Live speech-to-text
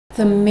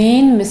The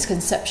main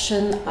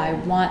misconception I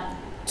want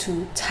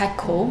to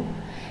tackle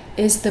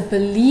is the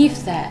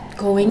belief that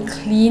going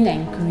clean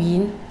and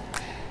green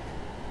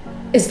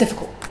is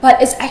difficult,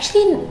 but it's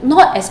actually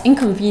not as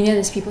inconvenient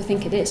as people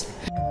think it is.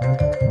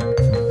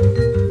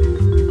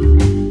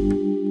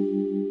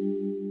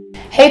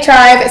 Hey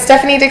Tribe,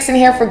 Stephanie Dixon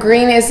here for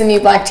Green is the New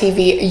Black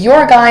TV,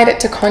 your guide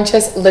to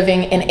conscious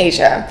living in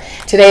Asia.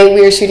 Today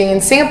we are shooting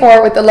in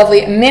Singapore with the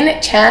lovely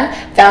Min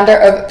Chan, founder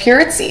of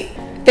Pur'itsy.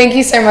 Thank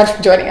you so much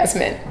for joining us,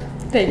 Min.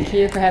 Thank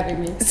you for having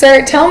me.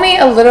 So tell me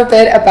a little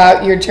bit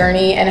about your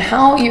journey and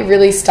how you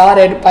really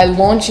started by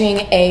launching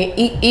a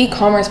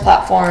e-commerce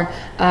platform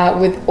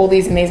with all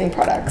these amazing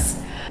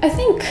products. I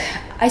think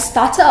I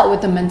started out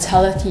with the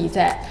mentality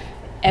that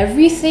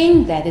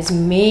everything that is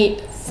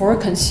made for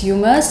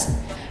consumers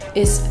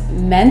is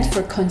meant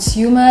for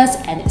consumers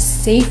and it's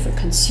safe for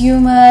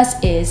consumers,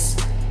 is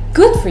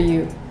good for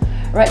you,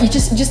 right? You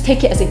just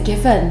take it as a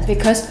given,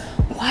 because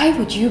why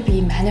would you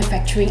be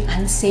manufacturing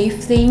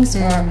unsafe things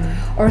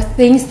or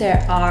things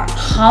that are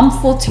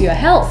harmful to your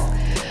health?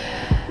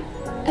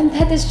 And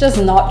that is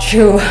just not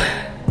true.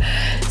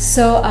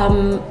 So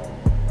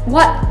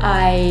what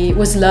I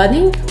was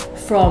learning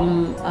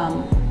from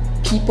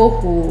people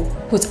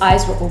whose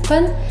eyes were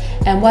open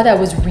and what I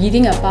was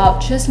reading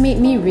about just made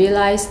me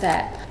realize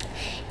that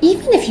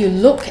even if you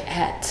look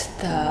at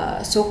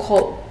the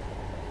so-called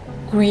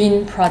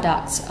green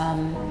products,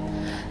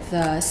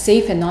 the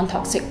safe and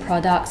non-toxic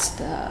products,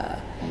 the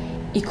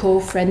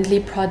eco-friendly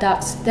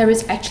products, there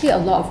is actually a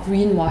lot of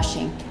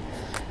greenwashing.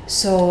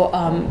 So,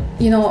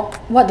 you know,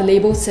 what the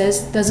label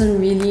says doesn't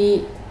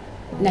really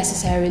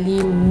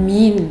necessarily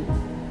mean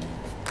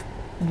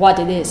what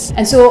it is.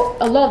 And so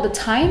a lot of the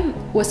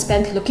time was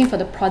spent looking for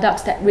the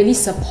products that really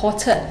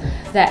supported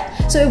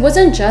that. So it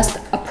wasn't just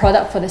a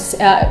product for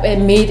the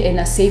made in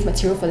a safe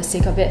material for the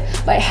sake of it,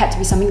 but it had to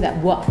be something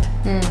that worked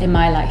in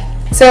my life.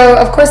 So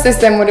of course this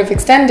then would have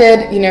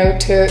extended, you know,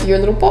 to your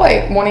little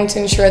boy, wanting to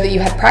ensure that you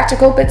had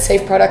practical but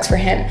safe products for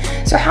him.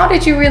 So how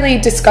did you really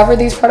discover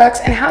these products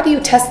and how do you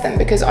test them?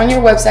 Because on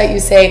your website you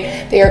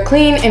say they are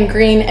clean and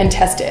green and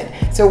tested.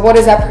 So what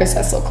does that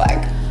process look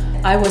like?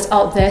 I was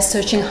out there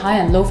searching high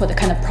and low for the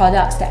kind of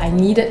products that I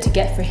needed to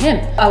get for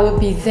him. I would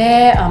be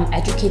there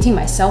educating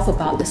myself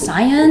about the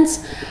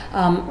science,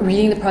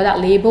 reading the product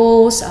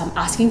labels,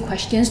 asking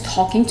questions,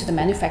 talking to the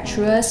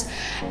manufacturers,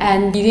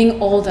 and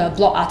reading all the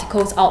blog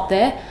articles out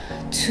there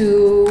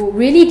to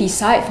really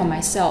decide for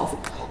myself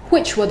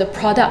which were the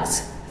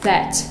products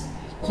that,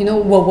 you know,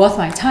 were worth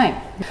my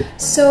time.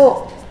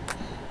 So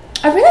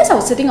I realized I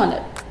was sitting on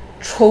a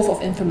trove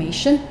of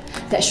information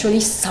that surely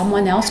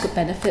someone else could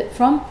benefit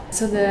from.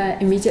 So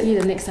immediately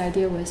the next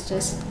idea was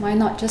just, why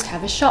not just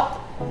have a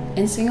shop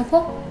in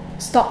Singapore,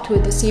 stocked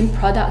with the same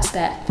products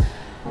that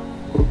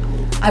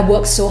I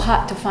worked so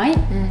hard to find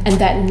and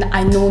that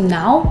I know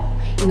now,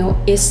 you know,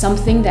 is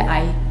something that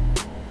I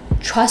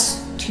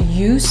trust to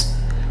use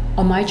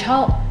on my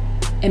child,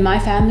 in my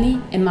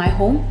family, in my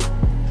home,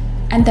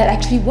 and that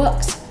actually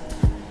works.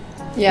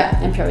 Yeah.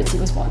 And Pur'itsy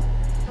was born.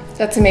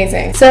 That's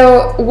amazing.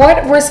 So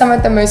what were some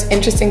of the most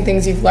interesting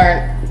things you've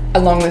learned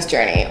along this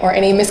journey, or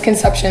any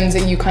misconceptions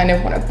that you kind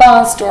of want to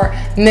bust, or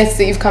myths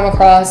that you've come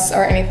across,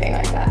 or anything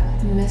like that?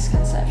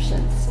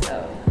 Misconceptions,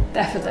 oh,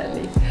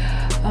 definitely.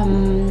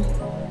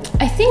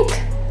 I think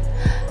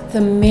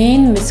the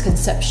main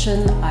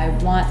misconception I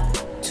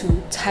want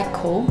to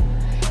tackle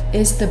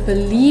is the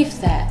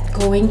belief that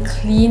going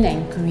clean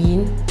and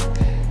green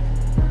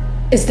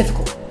is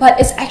difficult, but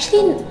it's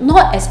actually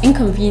not as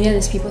inconvenient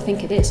as people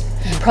think it is.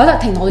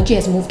 Product technology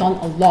has moved on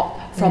a lot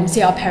from,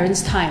 say, our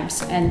parents'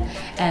 times,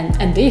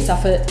 and they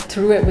suffered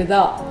through it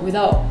without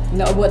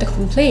a word to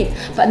complain.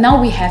 But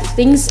now we have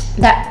things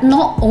that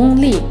not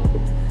only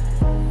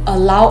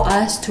allow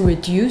us to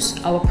reduce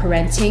our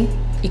parenting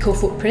eco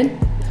footprint,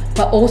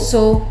 but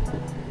also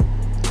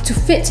to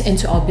fit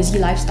into our busy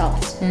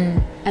lifestyles.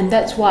 And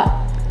that's what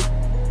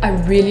I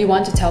really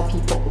want to tell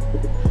people.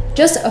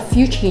 Just a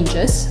few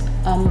changes,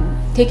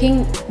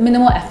 taking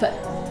minimal effort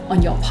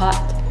on your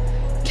part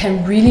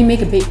can really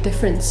make a big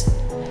difference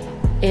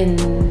in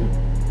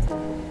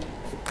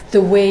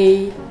the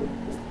way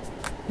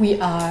we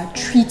are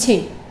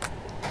treating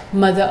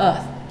Mother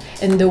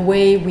Earth, in the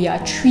way we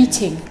are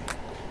treating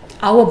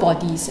our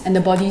bodies and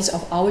the bodies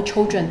of our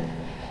children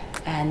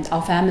and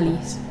our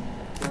families.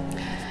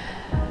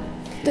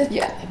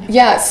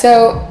 Yeah,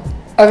 so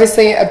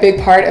obviously a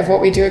big part of what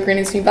we do at Green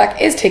is New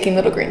Black is taking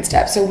little green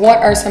steps. So what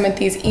are some of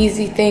these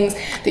easy things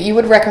that you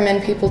would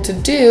recommend people to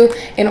do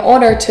in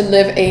order to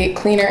live a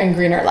cleaner and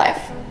greener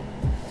life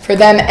for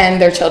them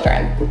and their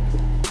children?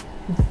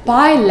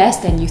 Buy less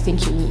than you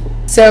think you need.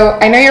 So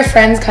I know your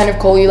friends kind of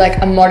call you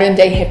like a modern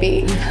day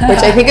hippie, which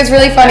I think is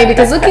really funny,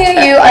 because looking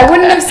at you, I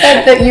wouldn't have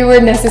said that you were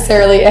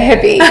necessarily a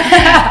hippie,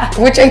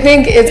 which I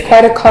think is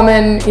quite a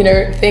common, you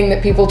know, thing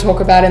that people talk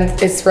about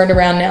and is thrown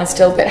around now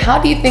still. But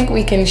how do you think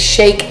we can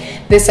shake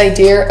this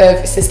idea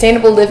of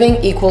sustainable living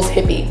equals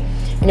hippie?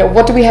 You know,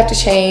 what do we have to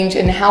change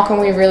and how can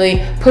we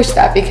really push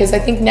that? Because I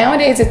think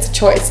nowadays it's a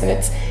choice and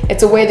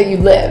it's a way that you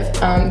live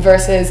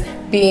versus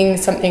being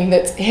something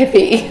that's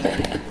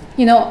hippie?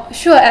 You know,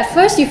 sure, at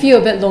first you feel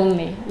a bit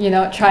lonely, you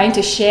know, trying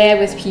to share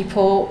with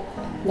people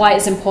why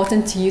it's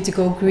important to you to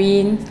go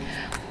green.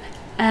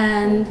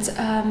 And,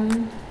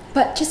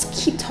 but just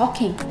keep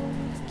talking,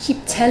 keep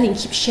telling,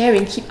 keep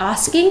sharing, keep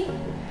asking,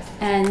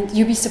 and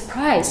you'll be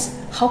surprised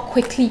how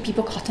quickly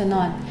people cotton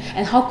on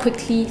and how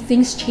quickly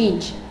things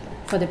change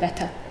for the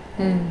better.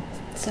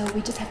 So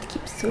we just have to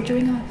keep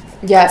soldiering on.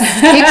 Yes,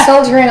 keep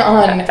soldiering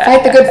on.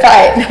 Fight the good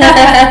fight.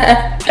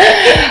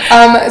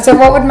 So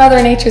what would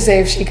Mother Nature say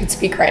if she could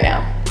speak right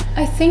now?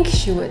 I think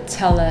she would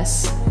tell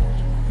us,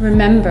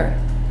 remember,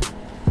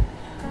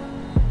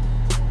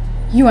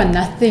 you are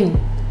nothing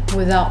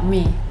without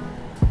me.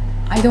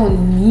 I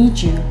don't need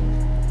you.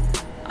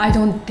 I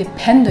don't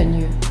depend on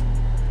you.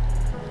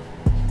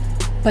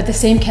 But the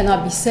same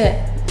cannot be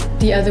said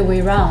the other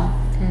way around.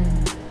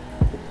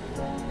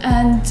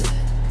 And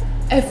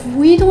if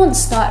we don't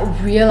start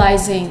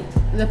realizing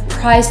the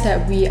price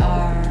that we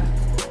are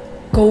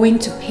going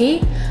to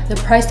pay, the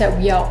price that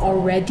we are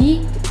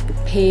already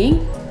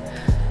paying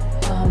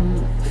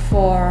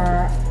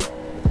for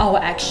our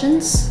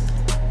actions,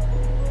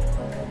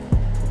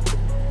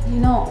 you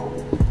know,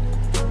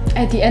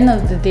 at the end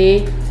of the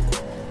day,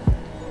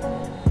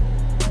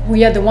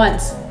 we are the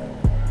ones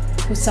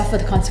who suffer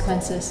the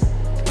consequences.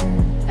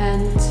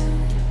 And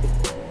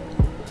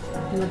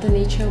Mother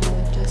Nature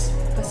will just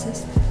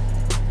persist.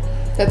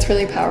 That's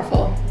really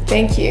powerful.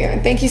 Thank you.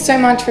 And thank you so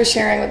much for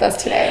sharing with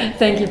us today.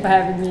 Thank you for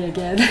having me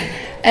again.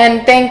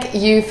 And thank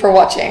you for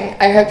watching.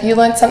 I hope you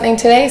learned something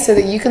today so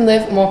that you can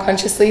live more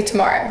consciously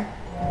tomorrow.